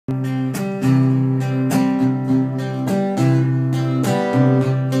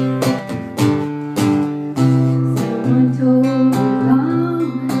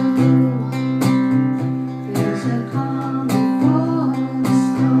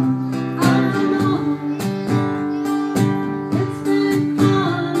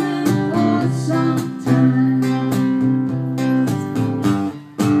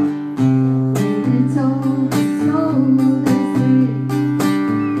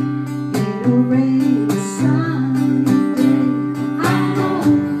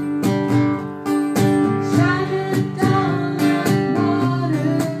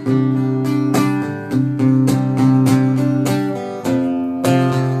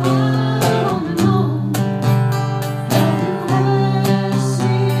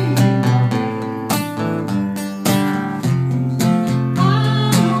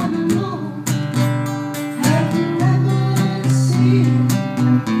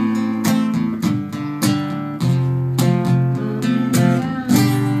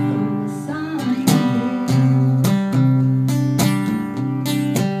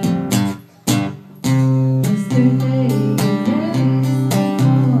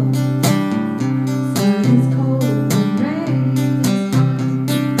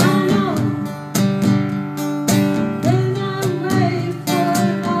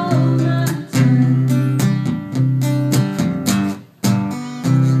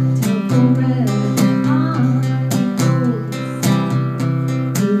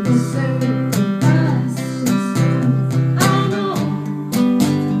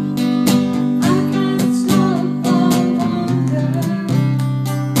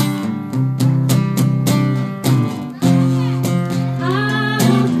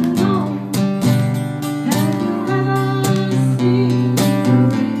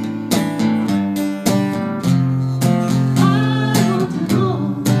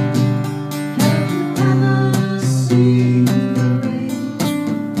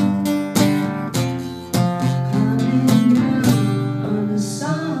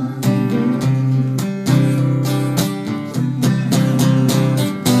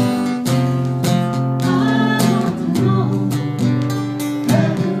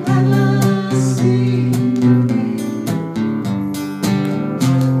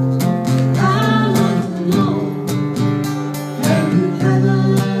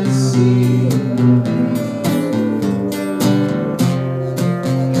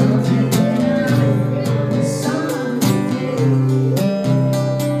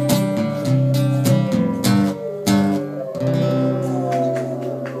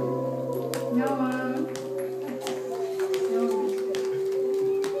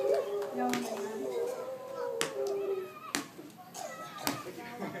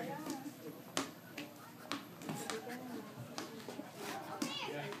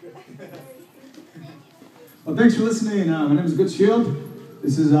Well, thanks for listening. My name is Goodshield.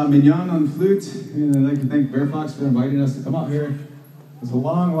 This is Mignon on flute, and I'd like to thank Bear Fox for inviting us to come out here. It was a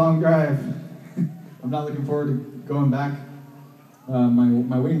long, long drive. I'm not looking forward to going back.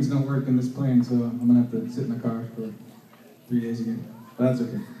 My wings don't work in this plane, so I'm going to have to sit in the car for 3 days again. But that's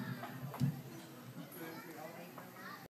okay.